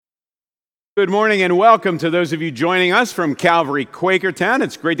Good morning and welcome to those of you joining us from Calvary Quakertown.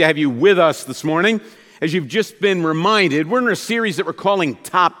 It's great to have you with us this morning. As you've just been reminded, we're in a series that we're calling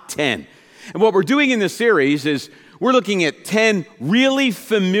Top 10. And what we're doing in this series is we're looking at 10 really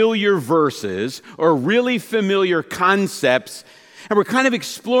familiar verses or really familiar concepts, and we're kind of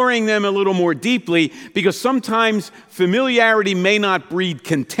exploring them a little more deeply because sometimes familiarity may not breed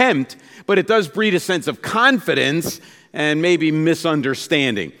contempt, but it does breed a sense of confidence and maybe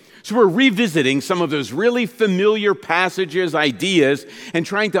misunderstanding. So we're revisiting some of those really familiar passages, ideas, and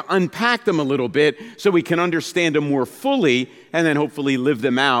trying to unpack them a little bit so we can understand them more fully and then hopefully live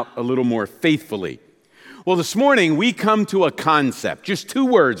them out a little more faithfully. Well, this morning we come to a concept, just two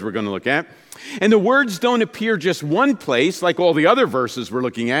words we're going to look at. And the words don't appear just one place like all the other verses we're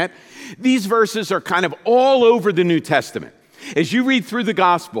looking at. These verses are kind of all over the New Testament. As you read through the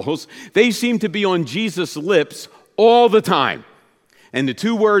Gospels, they seem to be on Jesus' lips all the time. And the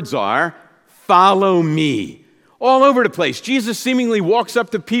two words are, follow me. All over the place. Jesus seemingly walks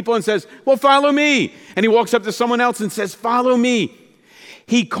up to people and says, well, follow me. And he walks up to someone else and says, follow me.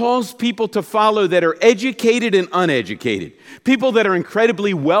 He calls people to follow that are educated and uneducated. People that are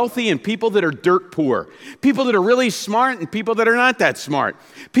incredibly wealthy and people that are dirt poor. People that are really smart and people that are not that smart.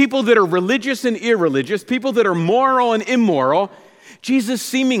 People that are religious and irreligious. People that are moral and immoral. Jesus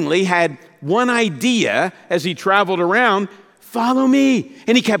seemingly had one idea as he traveled around: follow me.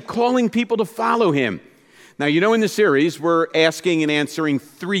 And he kept calling people to follow him. Now, you know, in the series, we're asking and answering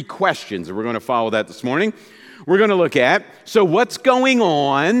three questions, and we're going to follow that this morning. We're going to look at, so what's going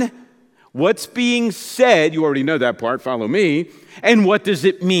on? What's being said? You already know that part, follow me. And what does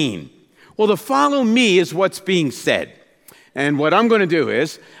it mean? Well, the follow me is what's being said. And what I'm going to do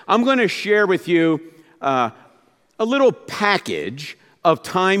is, I'm going to share with you a little package of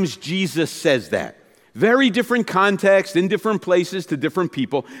times Jesus says that. Very different context in different places to different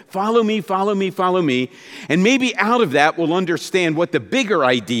people. Follow me, follow me, follow me. And maybe out of that we'll understand what the bigger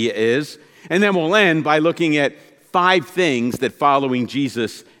idea is. And then we'll end by looking at 5 things that following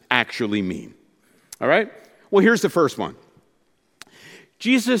Jesus actually mean. All right? Well, here's the first one.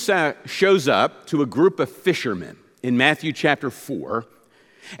 Jesus shows up to a group of fishermen in Matthew chapter 4.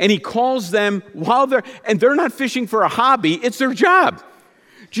 And he calls them and they're not fishing for a hobby, it's their job.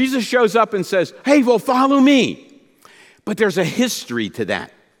 Jesus shows up and says, hey, well, follow me. But there's a history to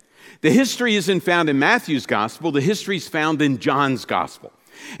that. The history isn't found in Matthew's gospel. The history is found in John's gospel.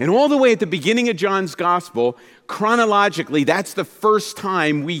 And all the way at the beginning of John's gospel, chronologically, that's the first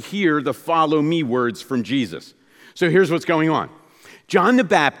time we hear the follow me words from Jesus. So here's what's going on. John the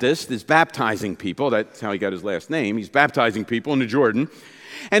Baptist is baptizing people. That's how he got his last name. He's baptizing people in the Jordan.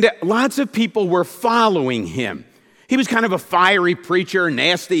 And lots of people were following him. He was kind of a fiery preacher,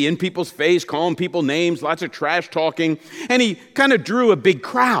 nasty, in people's face, calling people names, lots of trash talking, and he kind of drew a big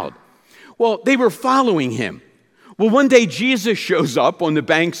crowd. Well, they were following him. Well, one day Jesus shows up on the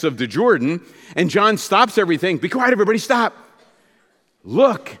banks of the Jordan, and John stops everything. Be quiet, everybody, stop.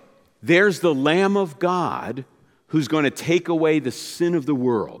 Look, there's the Lamb of God who's going to take away the sin of the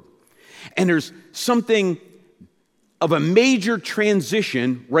world. And there's something of a major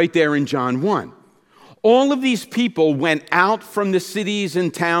transition right there in John 1. All of these people went out from the cities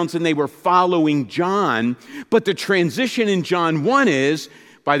and towns and they were following John. But the transition in John 1 is,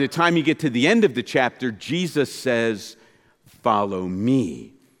 by the time you get to the end of the chapter, Jesus says, follow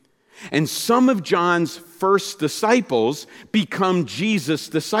me. And some of John's first disciples become Jesus'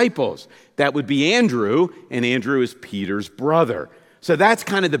 disciples. That would be Andrew, and Andrew is Peter's brother. So that's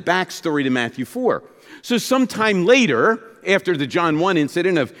kind of the backstory to Matthew 4. So sometime later, after the John 1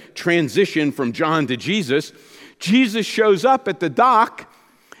 incident of transition from John to Jesus, Jesus shows up at the dock,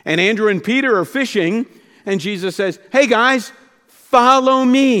 and Andrew and Peter are fishing, and Jesus says, hey guys, follow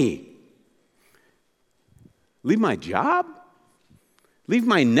me. Leave my job? Leave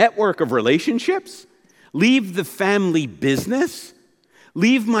my network of relationships? Leave the family business?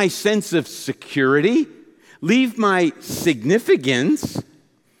 Leave my sense of security? Leave my significance?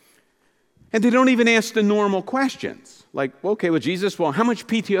 And they don't even ask the normal questions. Like, okay, well, Jesus, well, how much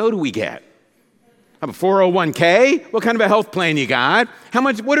PTO do we get? How about 401k? What kind of a health plan you got?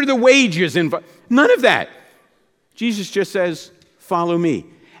 What are the wages involved? None of that. Jesus just says, follow me.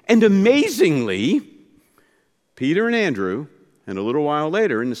 And amazingly, Peter and Andrew, and a little while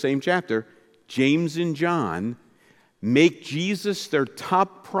later in the same chapter, James and John make Jesus their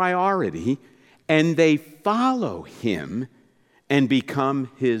top priority, and they follow him and become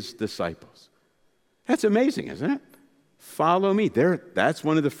his disciples. That's amazing, isn't it? Follow me. That's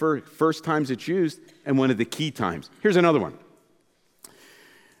one of the first times it's used and one of the key times. Here's another one.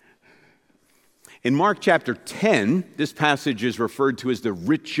 In Mark chapter 10, this passage is referred to as the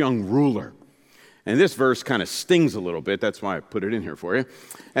rich young ruler. And this verse kind of stings a little bit. That's why I put it in here for you.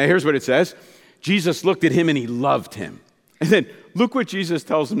 And here's what it says. Jesus looked at him and he loved him. And then look what Jesus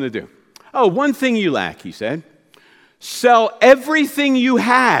tells him to do. Oh, one thing you lack, he said. Sell everything you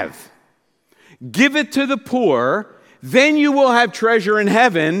have. Give it to the poor. Then you will have treasure in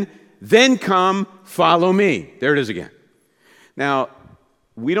heaven. Then come, follow me. There it is again. Now,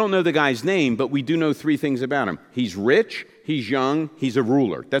 we don't know the guy's name, but we do know three things about him. He's rich, he's young, he's a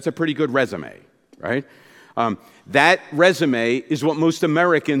ruler. That's a pretty good resume, right? That resume is what most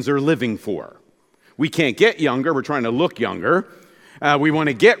Americans are living for. We can't get younger. We're trying to look younger. We want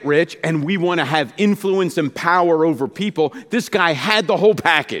to get rich, and we want to have influence and power over people. This guy had the whole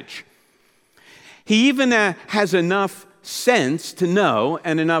package. He even has enough sense to know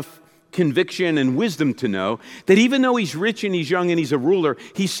and enough conviction and wisdom to know that even though he's rich and he's young and he's a ruler,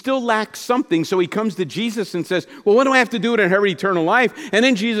 he still lacks something. So he comes to Jesus and says, well, what do I have to do to inherit eternal life? And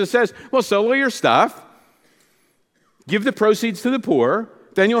then Jesus says, well, sell all your stuff, give the proceeds to the poor,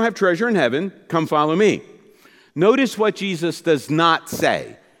 then you'll have treasure in heaven. Come follow me. Notice what Jesus does not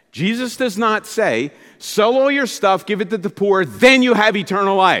say. Jesus does not say, sell all your stuff, give it to the poor, then you have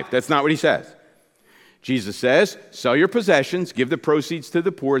eternal life. That's not what he says. Jesus says, sell your possessions, give the proceeds to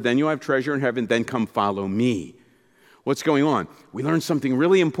the poor, then you'll have treasure in heaven, then come follow me. What's going on? We learned something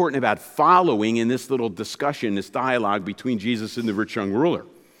really important about following in this little discussion, this dialogue between Jesus and the rich young ruler.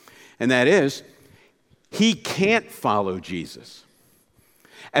 And that is, he can't follow Jesus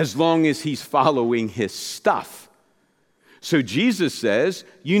as long as he's following his stuff. So Jesus says,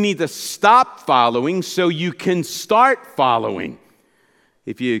 you need to stop following so you can start following.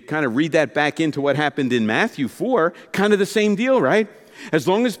 If you kind of read that back into what happened in Matthew 4, kind of the same deal, right? As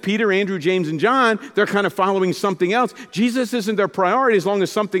long as Peter, Andrew, James, and John, they're kind of following something else. Jesus isn't their priority as long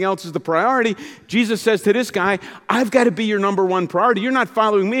as something else is the priority. Jesus says to this guy, I've got to be your number one priority. You're not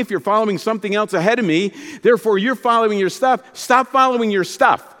following me if you're following something else ahead of me. Therefore, you're following your stuff. Stop following your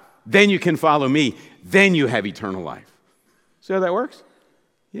stuff. Then you can follow me. Then you have eternal life. See how that works?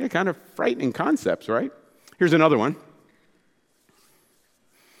 Yeah, kind of frightening concepts, right? Here's another one.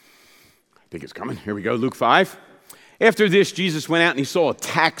 I think it's coming. Here we go, Luke 5. After this, Jesus went out and he saw a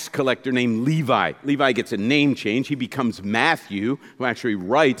tax collector named Levi. Levi gets a name change. He becomes Matthew, who actually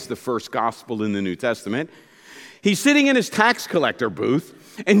writes the first gospel in the New Testament. He's sitting in his tax collector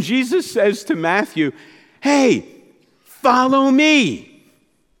booth, and Jesus says to Matthew, hey, follow me.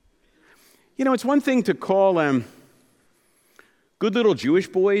 You know, it's one thing to call good little Jewish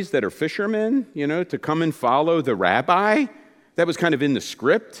boys that are fishermen, to come and follow the rabbi. That was kind of in the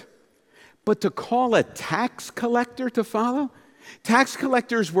script. But to call a tax collector to follow? Tax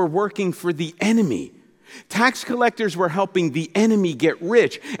collectors were working for the enemy. Tax collectors were helping the enemy get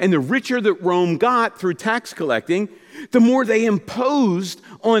rich. And the richer that Rome got through tax collecting, the more they imposed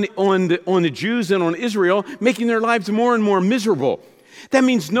on the Jews and on Israel, making their lives more and more miserable. That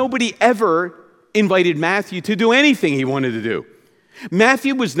means nobody ever invited Matthew to do anything he wanted to do.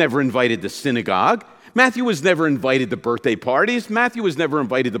 Matthew was never invited to synagogue. Matthew was never invited to birthday parties. Matthew was never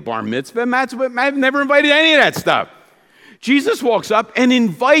invited to bar mitzvah. Matthew never invited any of that stuff. Jesus walks up and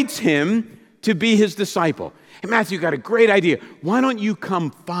invites him to be his disciple. And Matthew got a great idea. Why don't you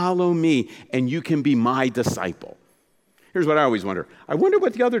come follow me and you can be my disciple? Here's what I always wonder. I wonder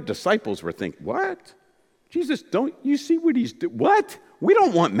what the other disciples were thinking. What? Jesus, don't you see what he's doing? What? We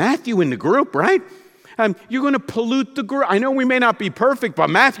don't want Matthew in the group, right? You're going to pollute the group. I know we may not be perfect, but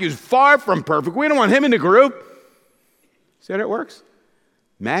Matthew's far from perfect. We don't want him in the group. See how it works?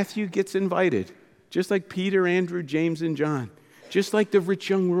 Matthew gets invited, just like Peter, Andrew, James, and John, just like the rich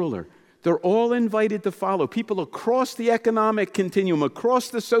young ruler. They're all invited to follow. People across the economic continuum, across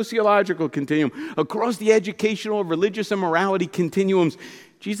the sociological continuum, across the educational, religious, and morality continuums.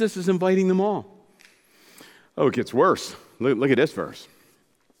 Jesus is inviting them all. Oh, it gets worse. Look at this verse.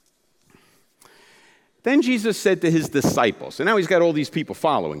 Then Jesus said to his disciples, and now he's got all these people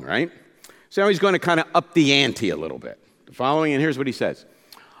following, right? So now he's going to kind of up the ante a little bit. Following, and here's what he says.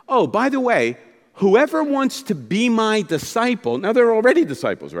 Oh, by the way, whoever wants to be my disciple, now they're already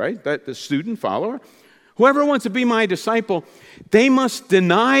disciples, right? The student, follower. Whoever wants to be my disciple, they must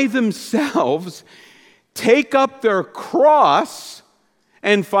deny themselves, take up their cross,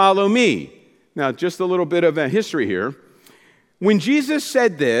 and follow me. Now, just a little bit of a history here. When Jesus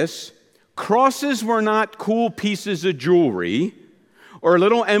said this, crosses were not cool pieces of jewelry or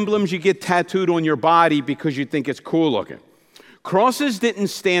little emblems you get tattooed on your body because you think it's cool looking. Crosses didn't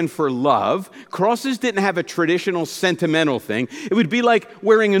stand for love. Crosses didn't have a traditional sentimental thing. It would be like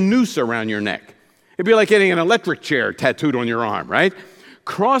wearing a noose around your neck. It'd be like getting an electric chair tattooed on your arm, right?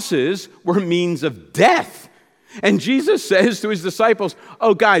 Crosses were means of death. And Jesus says to his disciples,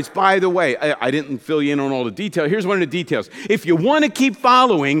 oh, guys, by the way, I didn't fill you in on all the details. Here's one of the details. If you want to keep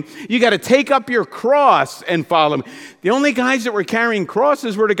following, you got to take up your cross and follow me. The only guys that were carrying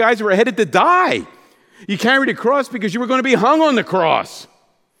crosses were the guys that were headed to die. You carried a cross because you were going to be hung on the cross.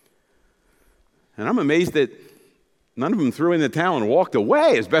 And I'm amazed that none of them threw in the towel and walked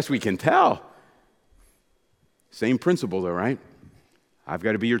away, as best we can tell. Same principle, though, right? I've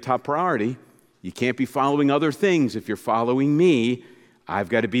got to be your top priority. You can't be following other things. If you're following me, I've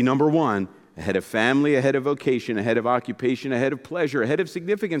got to be number one, ahead of family, ahead of vocation, ahead of occupation, ahead of pleasure, ahead of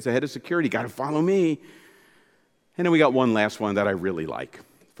significance, ahead of security. Got to follow me. And then we got one last one that I really like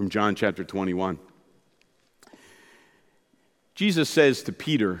from John chapter 21. Jesus says to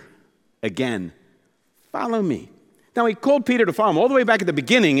Peter again, follow me. Now, he called Peter to follow him all the way back at the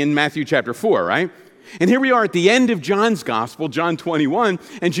beginning in Matthew chapter 4, right? And here we are at the end of John's gospel, John 21,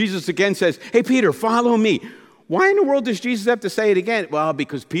 and Jesus again says, hey, Peter, follow me. Why in the world does Jesus have to say it again? Well,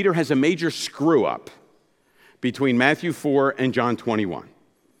 because Peter has a major screw-up between Matthew 4 and John 21.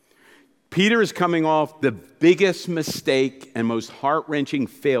 Peter is coming off the biggest mistake and most heart-wrenching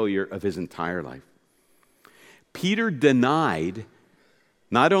failure of his entire life. Peter denied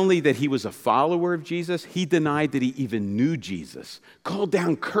not only that he was a follower of Jesus, he denied that he even knew Jesus, called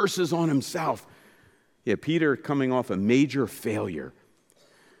down curses on himself. Yeah, Peter coming off a major failure.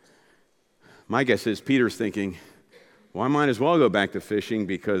 My guess is Peter's thinking, well, I might as well go back to fishing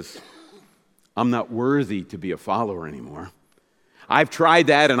because I'm not worthy to be a follower anymore. I've tried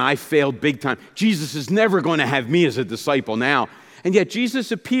that and I failed big time. Jesus is never going to have me as a disciple now. And yet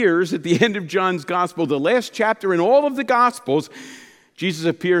Jesus appears at the end of John's gospel, the last chapter in all of the gospels. Jesus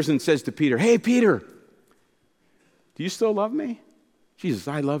appears and says to Peter, hey, Peter, do you still love me? Jesus,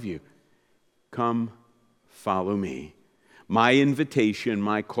 I love you. Come, follow me. My invitation,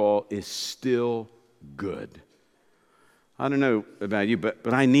 my call is still good. I don't know about you,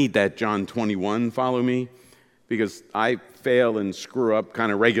 but I need that John 21, follow me, because I fail and screw up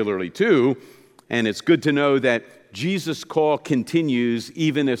kind of regularly too. And it's good to know that Jesus' call continues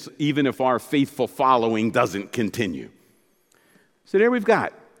even if our faithful following doesn't continue. So there we've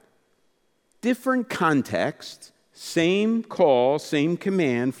got different context, same call, same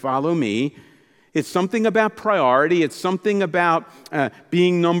command, follow me. It's something about priority. It's something about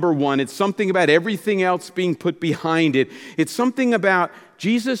being number one. It's something about everything else being put behind it. It's something about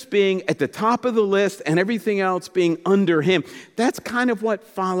Jesus being at the top of the list and everything else being under him. That's kind of what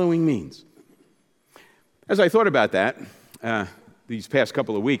following means. As I thought about that these past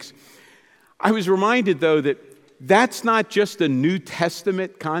couple of weeks, I was reminded, though, that that's not just a New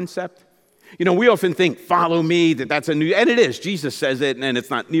Testament concept. You know, we often think, follow me, that's a new, and it is. Jesus says it, and it's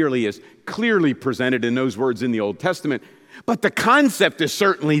not nearly as clearly presented in those words in the Old Testament. But the concept is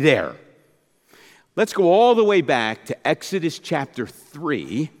certainly there. Let's go all the way back to Exodus chapter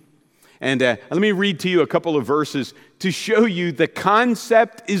 3. And let me read to you a couple of verses to show you the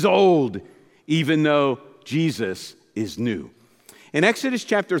concept is old, even though Jesus is new. In Exodus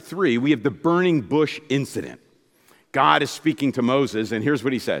chapter 3, we have the burning bush incident. God is speaking to Moses, and here's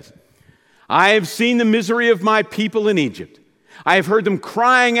what he says. I have seen the misery of my people in Egypt. I have heard them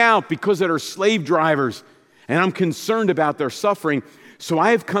crying out because of their slave drivers, and I'm concerned about their suffering. So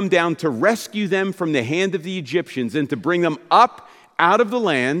I have come down to rescue them from the hand of the Egyptians and to bring them up out of the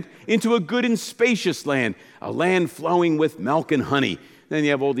land into a good and spacious land, a land flowing with milk and honey. Then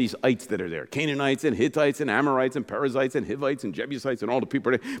you have all these ites that are there, Canaanites and Hittites and Amorites and Perizzites and Hivites and Jebusites and all the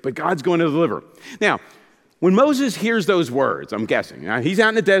people there. But God's going to deliver. Now, when Moses hears those words, I'm guessing, he's out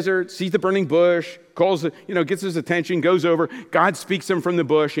in the desert, sees the burning bush, calls, gets his attention, goes over. God speaks to him from the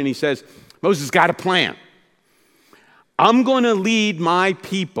bush, and he says, Moses got a plan. I'm going to lead my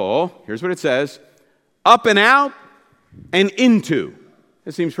people, here's what it says, up and out and into.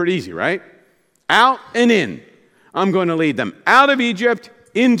 That seems pretty easy, right? Out and in. I'm going to lead them out of Egypt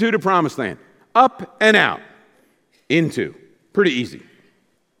into the promised land. Up and out. Into. Pretty easy.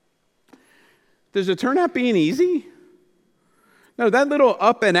 Does it turn out being easy? No, that little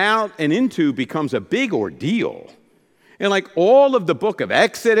up and out and into becomes a big ordeal. And like all of the book of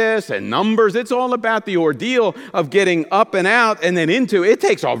Exodus and Numbers, it's all about the ordeal of getting up and out and then into. It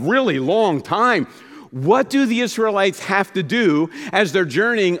takes a really long time. What do the Israelites have to do as they're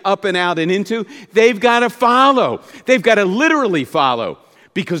journeying up and out and into? They've got to follow. They've got to literally follow.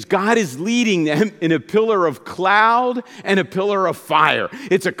 Because God is leading them in a pillar of cloud and a pillar of fire.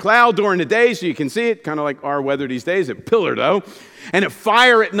 It's a cloud during the day so you can see it, kind of like our weather these days, a pillar though. And a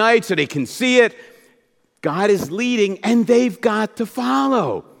fire at night so they can see it. God is leading and they've got to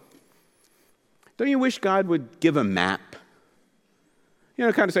follow. Don't you wish God would give a map?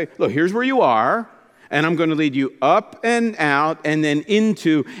 Kind of say, look, here's where you are. and I'm going to lead you up and out and then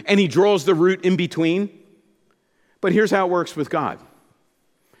into, and he draws the route in between. But here's how it works with God.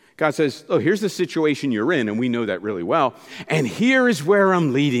 God says, oh, here's the situation you're in, and we know that really well, and here is where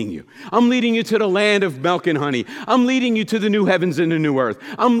I'm leading you. I'm leading you to the land of milk and honey. I'm leading you to the new heavens and the new earth.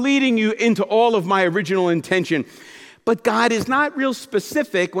 I'm leading you into all of my original intention. But God is not real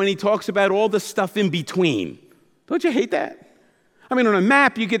specific when he talks about all the stuff in between. Don't you hate that? I mean, on a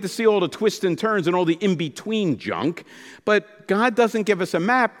map, you get to see all the twists and turns and all the in-between junk, but God doesn't give us a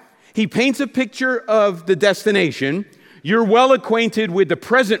map. He paints a picture of the destination. You're well acquainted with the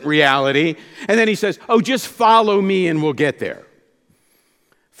present reality, and then he says, oh, just follow me and we'll get there.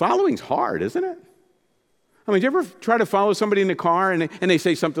 Following's hard, isn't it? I mean, do you ever try to follow somebody in the car and they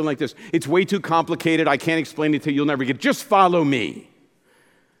say something like this, it's way too complicated, I can't explain it to you, you'll never get it, just follow me.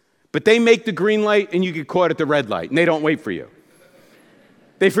 But they make the green light and you get caught at the red light, and they don't wait for you.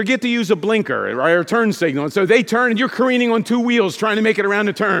 They forget to use a blinker or a turn signal, and so they turn and you're careening on two wheels trying to make it around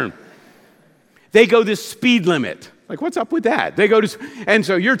the turn. They go the speed limit. Like, what's up with that? They go to, and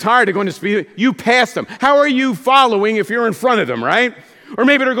so you're tired of going to speed, you pass them. How are you following if you're in front of them, right? Or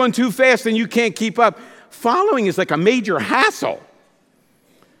maybe they're going too fast and you can't keep up. Following is like a major hassle,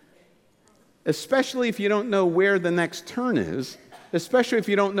 especially if you don't know where the next turn is, especially if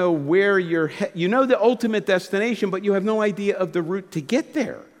you don't know where you know the ultimate destination, but you have no idea of the route to get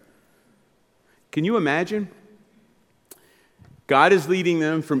there. Can you imagine? God is leading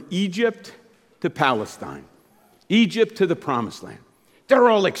them from Egypt to Palestine. Egypt to the promised land. They're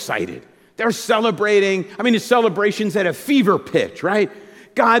all excited. They're celebrating. I mean, the celebration's at a fever pitch, right?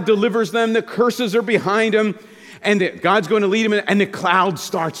 God delivers them. The curses are behind them. And God's going to lead them, and the cloud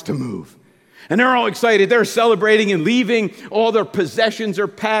starts to move. And they're all excited. They're celebrating and leaving. All their possessions are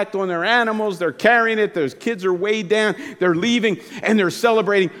packed on their animals. They're carrying it. Those kids are weighed down. They're leaving, and they're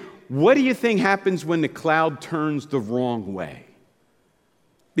celebrating. What do you think happens when the cloud turns the wrong way?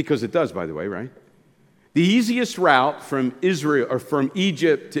 Because it does, by the way, right? The easiest route from Israel or from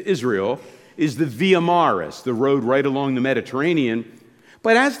Egypt to Israel is the Via Maris, the road right along the Mediterranean.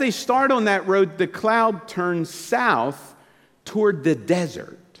 But as they start on that road, the cloud turns south toward the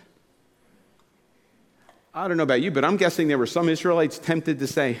desert. I don't know about you, but I'm guessing there were some Israelites tempted to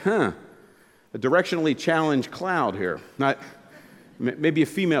say, a directionally challenged cloud here. Not maybe a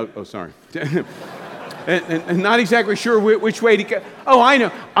female, and not exactly sure which way to go. Oh,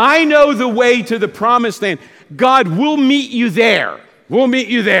 I know the way to the promised land. God will meet you there. We'll meet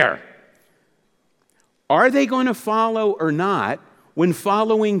you there. Are they going to follow or not when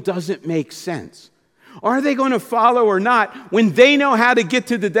following doesn't make sense? Are they going to follow or not when they know how to get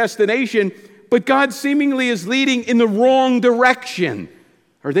to the destination, but God seemingly is leading in the wrong direction?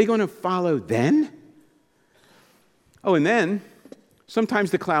 Are they going to follow then? Oh, and then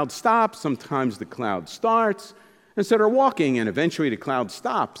sometimes the cloud stops, sometimes the cloud starts, and so they're walking, and eventually the cloud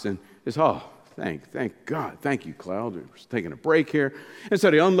stops, and it's, thank God, thank you, cloud, we're taking a break here. And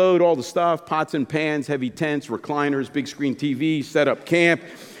so they unload all the stuff, pots and pans, heavy tents, recliners, big screen TV, set up camp.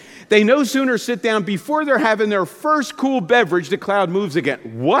 They no sooner sit down before they're having their first cool beverage, the cloud moves again.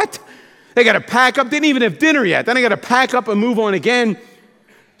 What? They got to pack up, didn't even have dinner yet, then they got to pack up and move on again.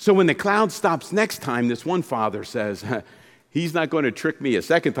 So when the cloud stops next time, this one father says, he's not going to trick me a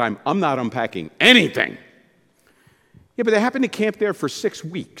second time. I'm not unpacking anything. Yeah, but they happened to camp there for 6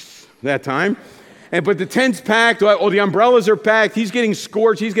 weeks that time. But the tent's packed, all the umbrellas are packed. He's getting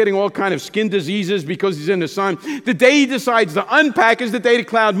scorched. He's getting all kind of skin diseases because he's in the sun. The day he decides to unpack is the day the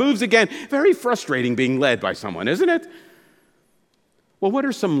cloud moves again. Very frustrating being led by someone, isn't it? Well, what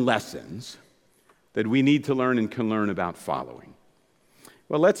are some lessons that we need to learn and can learn about following?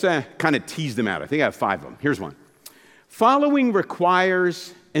 Well, let's kind of tease them out. I think I have 5 of them. Here's one. Following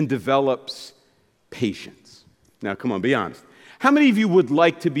requires and develops patience. Now, come on, be honest. How many of you would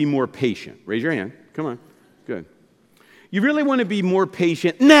like to be more patient? Raise your hand. Come on. Good. You really want to be more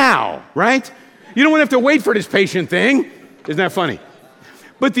patient now, right? You don't want to have to wait for this patient thing. Isn't that funny?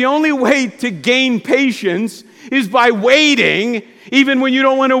 But the only way to gain patience is by waiting, even when you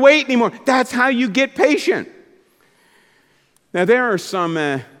don't want to wait anymore. That's how you get patient. Now, there are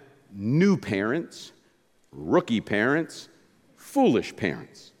some new parents, rookie parents, foolish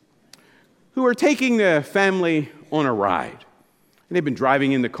parents, who are taking the family on a ride. And they've been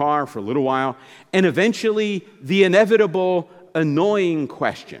driving in the car for a little while, and eventually the inevitable annoying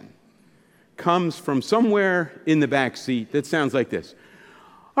question comes from somewhere in the back seat that sounds like this.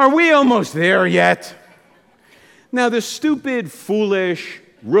 Are we almost there yet? Now, the stupid, foolish,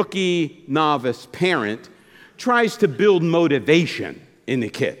 rookie, novice parent tries to build motivation in the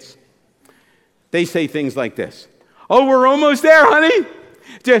kids. They say things like this. Oh, we're almost there, honey.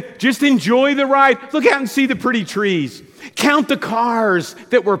 Just enjoy the ride. Look out and see the pretty trees. Count the cars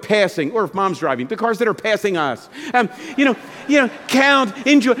that we're passing, or if mom's driving, the cars that are passing us. Count,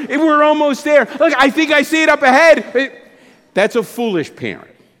 enjoy. We're almost there. Look, I think I see it up ahead. That's a foolish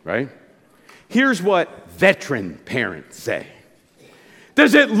parent, right? Here's what veteran parents say.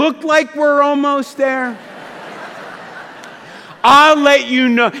 Does it look like we're almost there? I'll let you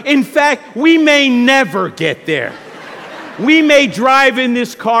know. In fact, we may never get there. We may drive in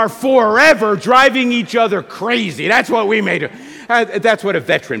this car forever, driving each other crazy. That's what we may do. That's what a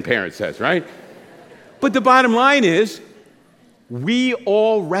veteran parent says, right? But the bottom line is, we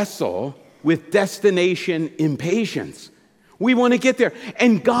all wrestle with destination impatience. We want to get there.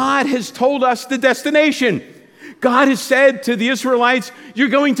 And God has told us the destination. God has said to the Israelites, you're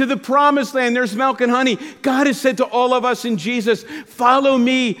going to the promised land. There's milk and honey. God has said to all of us in Jesus, follow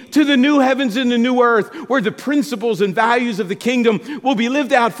me to the new heavens and the new earth, where the principles and values of the kingdom will be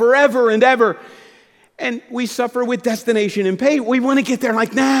lived out forever and ever. And we suffer with destination impatience. We want to get there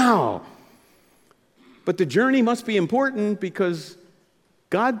like now. But the journey must be important, because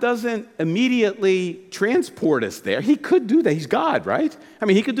God doesn't immediately transport us there. He could do that. He's God, right? I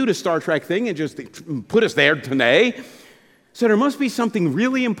mean, he could do the Star Trek thing and just put us there today. So there must be something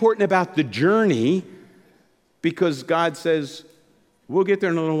really important about the journey, because God says, we'll get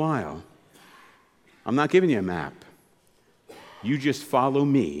there in a little while. I'm not giving you a map. You just follow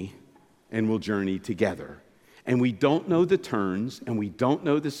me and we'll journey together. And we don't know the turns, and we don't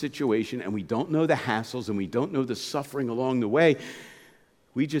know the situation, and we don't know the hassles, and we don't know the suffering along the way.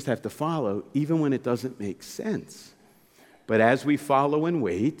 We just have to follow, even when it doesn't make sense. But as we follow and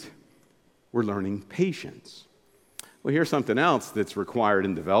wait, we're learning patience. Well, here's something else that's required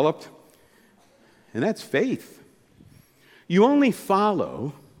and developed, and that's faith. You only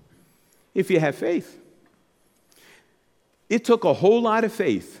follow if you have faith. It took a whole lot of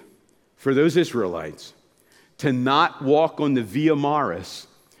faith for those Israelites to not walk on the Via Maris,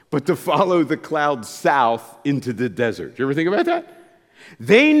 but to follow the cloud south into the desert. You ever think about that?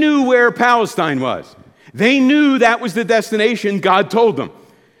 They knew where Palestine was. They knew that was the destination God told them.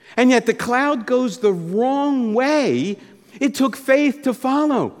 And yet the cloud goes the wrong way. It took faith to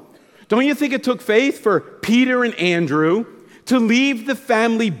follow. Don't you think it took faith for Peter and Andrew to leave the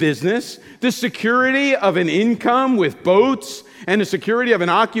family business, the security of an income with boats, and the security of an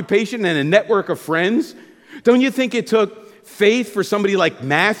occupation and a network of friends? Don't you think it took faith for somebody like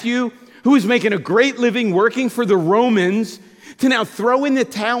Matthew, who was making a great living working for the Romans, to now throw in the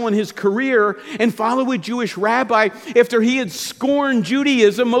towel on his career and follow a Jewish rabbi after he had scorned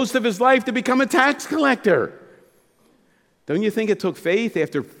Judaism most of his life to become a tax collector? Don't you think it took faith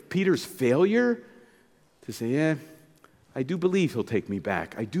after Peter's failure to say, yeah, I do believe he'll take me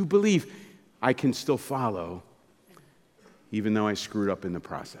back. I do believe I can still follow, even though I screwed up in the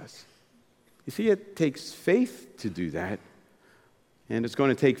process. You see, it takes faith to do that. And it's going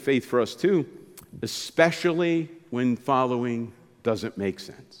to take faith for us too, especially when following doesn't make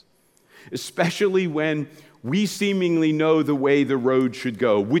sense. Especially when we seemingly know the way the road should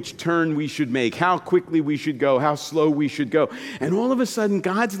go, which turn we should make, how quickly we should go, how slow we should go. And all of a sudden,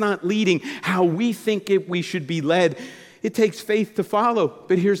 God's not leading how we think we should be led. It takes faith to follow.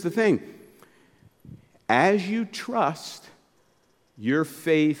 But here's the thing. As you trust, your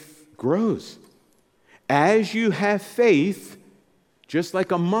faith grows. As you have faith, just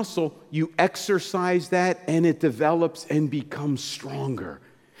like a muscle, you exercise that and it develops and becomes stronger.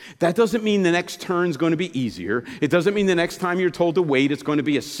 That doesn't mean the next turn's going to be easier. It doesn't mean the next time you're told to wait, it's going to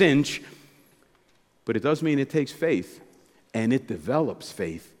be a cinch. But it does mean it takes faith, and it develops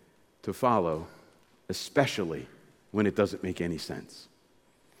faith to follow, especially when it doesn't make any sense.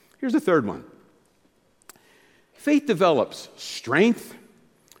 Here's the third one. Faith develops strength,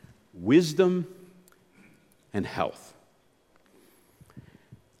 wisdom, and health.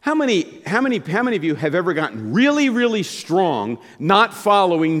 How many of you have ever gotten really, really strong not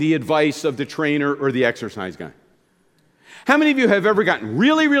following the advice of the trainer or the exercise guy? How many of you have ever gotten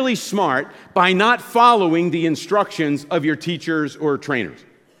really, really smart by not following the instructions of your teachers or trainers?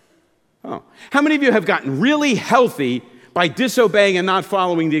 Oh. How many of you have gotten really healthy by disobeying and not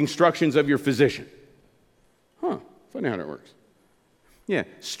following the instructions of your physician? Funny how that works. Yeah,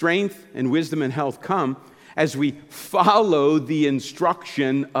 strength and wisdom and health come as we follow the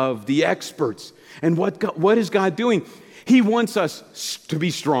instruction of the experts. And what is God doing? He wants us to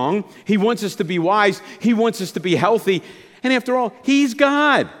be strong. He wants us to be wise. He wants us to be healthy. And after all, He's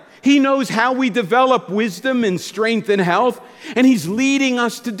God. He knows how we develop wisdom and strength and health, and He's leading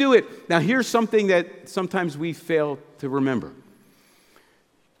us to do it. Now, here's something that sometimes we fail to remember.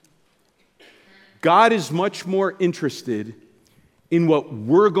 God is much more interested in what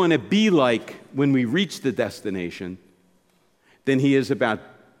we're going to be like when we reach the destination than he is about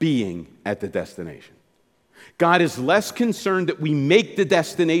being at the destination. God is less concerned that we make the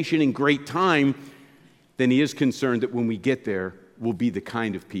destination in great time than he is concerned that when we get there, we'll be the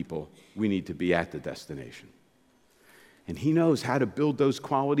kind of people we need to be at the destination. And he knows how to build those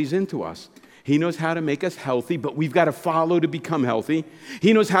qualities into us. He knows how to make us healthy, but we've got to follow to become healthy.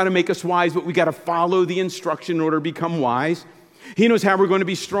 He knows how to make us wise, but we've got to follow the instruction in order to become wise. He knows how we're going to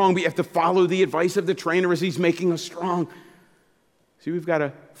be strong, but you have to follow the advice of the trainer as he's making us strong. See, we've got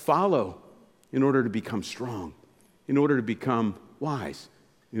to follow in order to become strong, in order to become wise,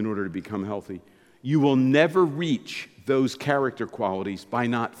 in order to become healthy. You will never reach those character qualities by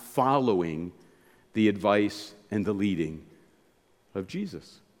not following the advice and the leading of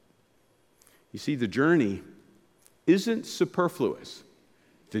Jesus. You see, the journey isn't superfluous.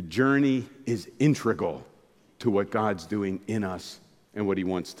 The journey is integral to what God's doing in us and what he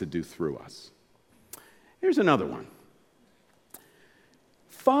wants to do through us. Here's another one.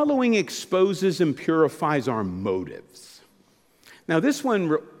 Following exposes and purifies our motives. Now, this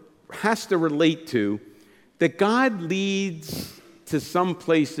one has to relate to that God leads to some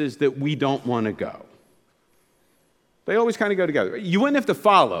places that we don't want to go. They always kind of go together. You wouldn't have to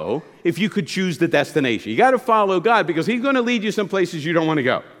follow if you could choose the destination. You got to follow God because he's going to lead you some places you don't want to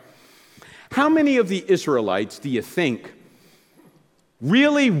go. How many of the Israelites do you think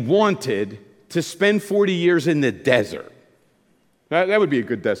really wanted to spend 40 years in the desert? That would be a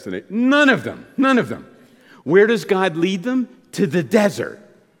good destination. None of them. Where does God lead them? To the desert.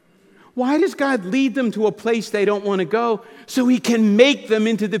 Why does God lead them to a place they don't want to go? So he can make them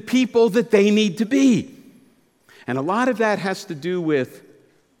into the people that they need to be. And a lot of that has to do with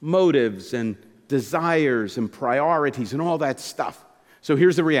motives and desires and priorities and all that stuff. So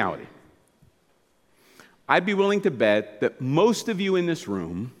here's the reality. I'd be willing to bet that most of you in this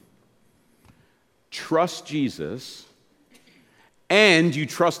room trust Jesus and you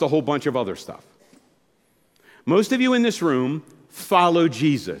trust a whole bunch of other stuff. Most of you in this room follow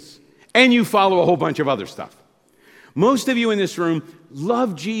Jesus and you follow a whole bunch of other stuff. Most of you in this room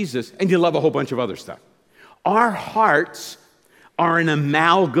love Jesus and you love a whole bunch of other stuff. Our hearts are an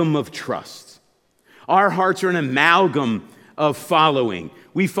amalgam of trusts. Our hearts are an amalgam of following.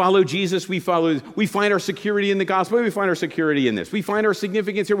 We follow Jesus, we find our security in the gospel, we find our security in this. We find our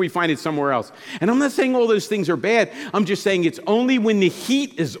significance here, we find it somewhere else. And I'm not saying all those things are bad. I'm just saying it's only when the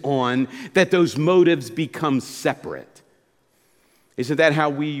heat is on that those motives become separate. Isn't that how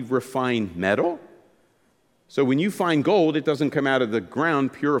we refine metal? So when you find gold, it doesn't come out of the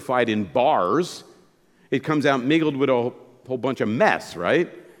ground purified in bars. It comes out mingled with a whole bunch of mess, right?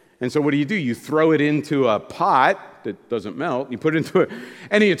 And so what do? You throw it into a pot that doesn't melt. You put it into it,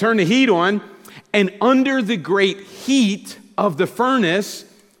 and you turn the heat on, and under the great heat of the furnace,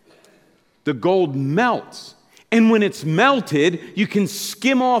 the gold melts. And when it's melted, you can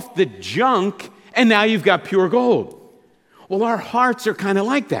skim off the junk, and now you've got pure gold. Well, our hearts are kind of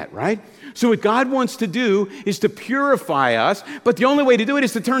like that, right? So what God wants to do is to purify us, but the only way to do it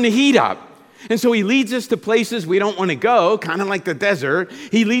is to turn the heat up. And so he leads us to places we don't want to go, kind of like the desert.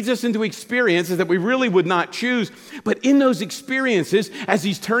 He leads us into experiences that we really would not choose. But in those experiences, as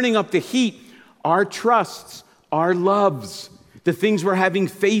he's turning up the heat, our trusts, our loves, the things we're having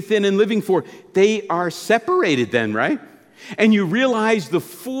faith in and living for, they are separated then, right? And you realize the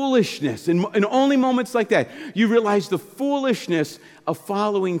foolishness, in only moments like that, you realize the foolishness of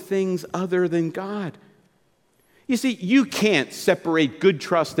following things other than God. You see, you can't separate good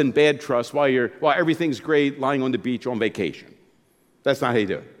trust and bad trust while everything's great lying on the beach on vacation. That's not how you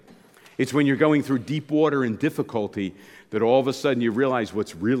do it. It's when you're going through deep water and difficulty that all of a sudden you realize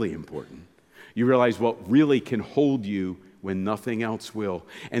what's really important. You realize what really can hold you when nothing else will.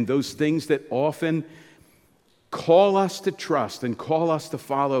 And those things that often call us to trust and call us to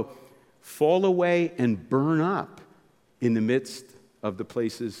follow fall away and burn up in the midst of the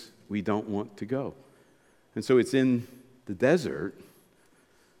places we don't want to go. And so it's in the desert,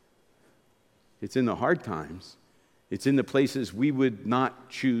 it's in the hard times, it's in the places we would not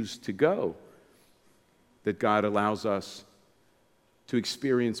choose to go that God allows us to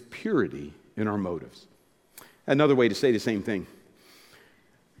experience purity in our motives. Another way to say the same thing.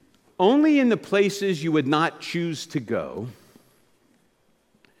 Only in the places you would not choose to go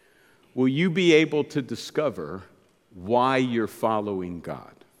will you be able to discover why you're following God.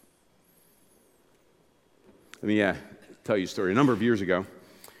 Let me tell you a story. A number of years ago,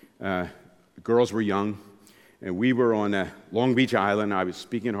 the girls were young, and we were on Long Beach Island. I was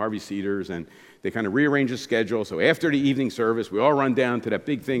speaking at Harvey Cedars, and they kind of rearranged the schedule. So after the evening service, we all run down to that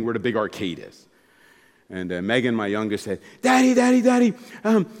big thing where the big arcade is. And Megan, my youngest, said, Daddy,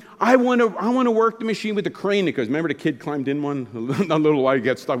 I want to work the machine with the crane that goes. Remember the kid climbed in one? A little while he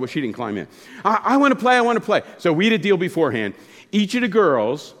got stuck. Well, she didn't climb in. I want to play. So we had a deal beforehand. Each of the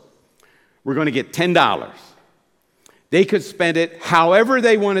girls were going to get $10. They could spend it however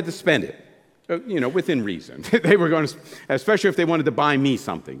they wanted to spend it. Within reason. They were going to, especially if they wanted to buy me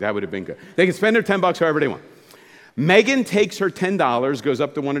something. That would have been good. They could spend their $10 however they want. Megan takes her $10, goes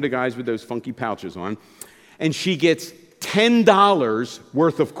up to one of the guys with those funky pouches on, and she gets $10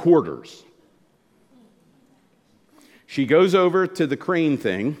 worth of quarters. She goes over to the crane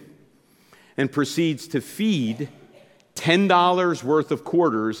thing and proceeds to feed $10 worth of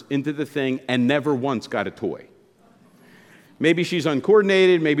quarters into the thing and never once got a toy. Maybe she's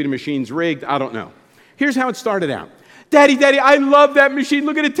uncoordinated, maybe the machine's rigged, I don't know. Here's how it started out. Daddy, I love that machine.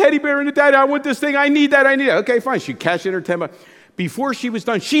 Look at a teddy bear in it, Daddy. I want this thing. I need that. Okay, fine. She cashed in her $10. Before she was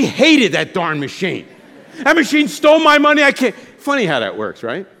done, she hated that darn machine. That machine stole my money. I can't. Funny how that works,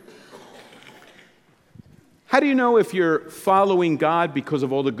 right? How do you know if you're following God because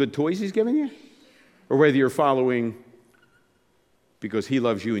of all the good toys He's given you? Or whether you're following because He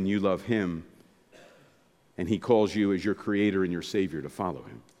loves you and you love Him and He calls you as your Creator and your Savior to follow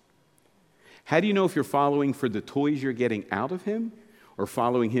Him? How do you know if you're following for the toys you're getting out of Him or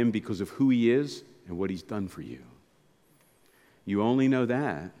following Him because of who He is and what He's done for you? You only know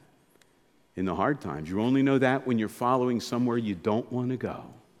that in the hard times. You only know that when you're following somewhere you don't want to go.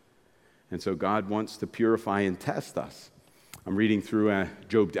 And so God wants to purify and test us. I'm reading through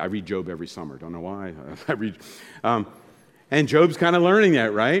Job. I read Job every summer. Don't know why. And Job's kind of learning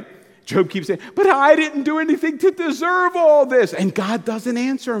that, right? Job keeps saying, but I didn't do anything to deserve all this. And God doesn't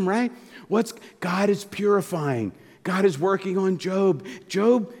answer him, right? God is purifying. God is working on Job.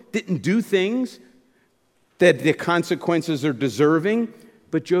 Job didn't do things that the consequences are deserving,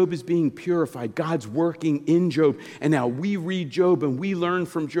 but Job is being purified. God's working in Job. And now we read Job and we learn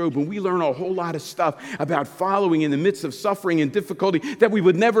from Job and we learn a whole lot of stuff about following in the midst of suffering and difficulty that we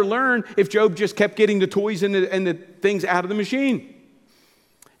would never learn if Job just kept getting the toys and the things out of the machine.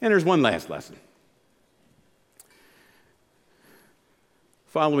 And there's one last lesson.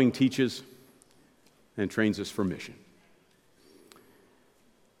 Following teaches and trains us for mission.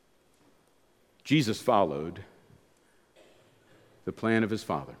 Jesus followed the plan of His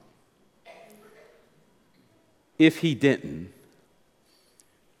Father. If He didn't,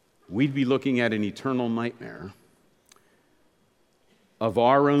 we'd be looking at an eternal nightmare of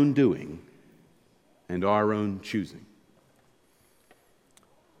our own doing and our own choosing.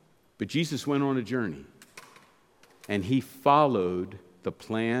 But Jesus went on a journey, and He followed the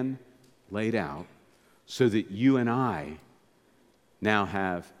plan laid out so that you and I now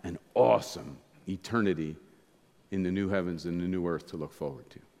have an awesome eternity in the new heavens and the new earth to look forward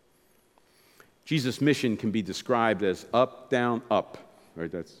to. Jesus' mission can be described as up, down, up.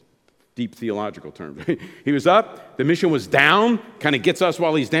 Right? That's deep theological terms. He was up, the mission was down, kind of gets us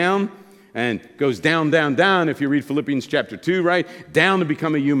while He's down, and goes down, down, down, if you read Philippians chapter 2, right? Down to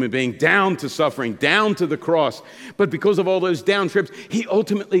become a human being, down to suffering, down to the cross. But because of all those down trips, He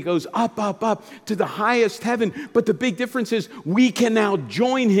ultimately goes up, up, up to the highest heaven. But the big difference is we can now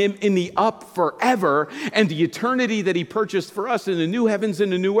join Him in the up forever, and the eternity that He purchased for us in the new heavens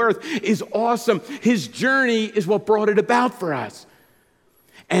and the new earth is awesome. His journey is what brought it about for us.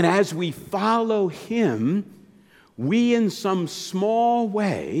 And as we follow Him, we in some small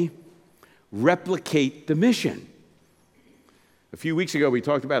way replicate the mission. A few weeks ago, we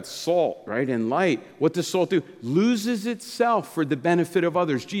talked about salt, right, and light. What does salt do? Loses itself for the benefit of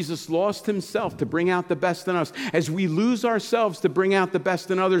others. Jesus lost Himself to bring out the best in us. As we lose ourselves to bring out the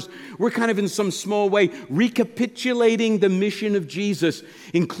best in others, we're kind of in some small way recapitulating the mission of Jesus,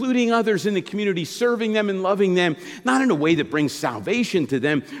 including others in the community, serving them and loving them, not in a way that brings salvation to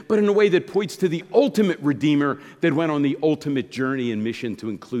them, but in a way that points to the ultimate Redeemer that went on the ultimate journey and mission to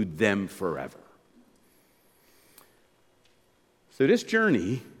include them forever. So this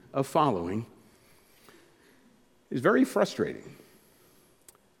journey of following is very frustrating,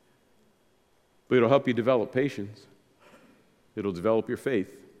 but it'll help you develop patience. It'll develop your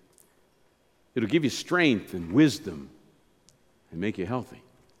faith. It'll give you strength and wisdom and make you healthy.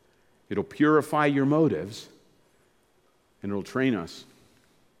 It'll purify your motives, and it'll train us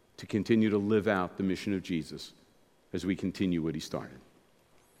to continue to live out the mission of Jesus as we continue what He started.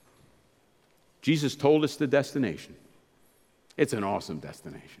 Jesus told us the destination. It's an awesome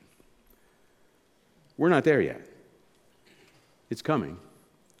destination. We're not there yet. It's coming.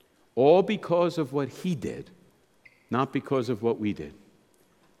 All because of what He did, not because of what we did.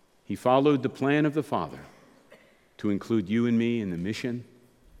 He followed the plan of the Father to include you and me in the mission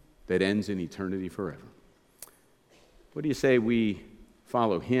that ends in eternity forever. What do you say we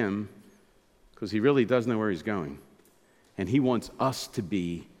follow him? Because he really does know where he's going. And he wants us to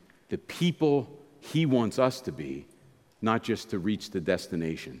be the people he wants us to be, not just to reach the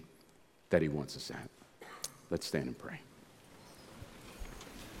destination that he wants us at. Let's stand and pray.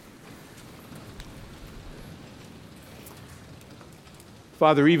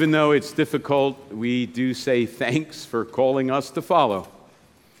 Father, even though it's difficult, we do say thanks for calling us to follow.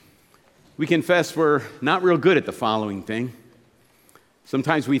 We confess we're not real good at the following thing.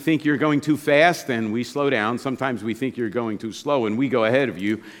 Sometimes we think you're going too fast and we slow down. Sometimes we think you're going too slow and we go ahead of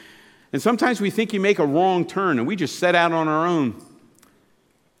you. And sometimes we think you make a wrong turn and we just set out on our own.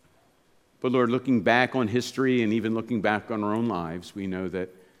 But Lord, looking back on history and even looking back on our own lives, we know that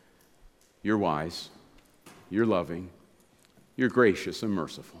you're wise, you're loving, you're gracious and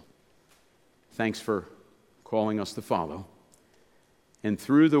merciful. Thanks for calling us to follow. And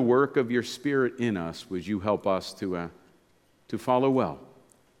through the work of your Spirit in us, would you help us to follow well?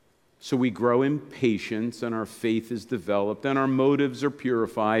 So we grow in patience and our faith is developed and our motives are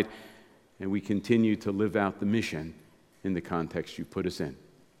purified and we continue to live out the mission in the context you put us in.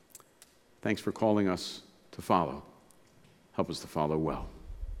 Thanks for calling us to follow. Help us to follow well.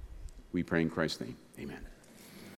 We pray in Christ's name. Amen.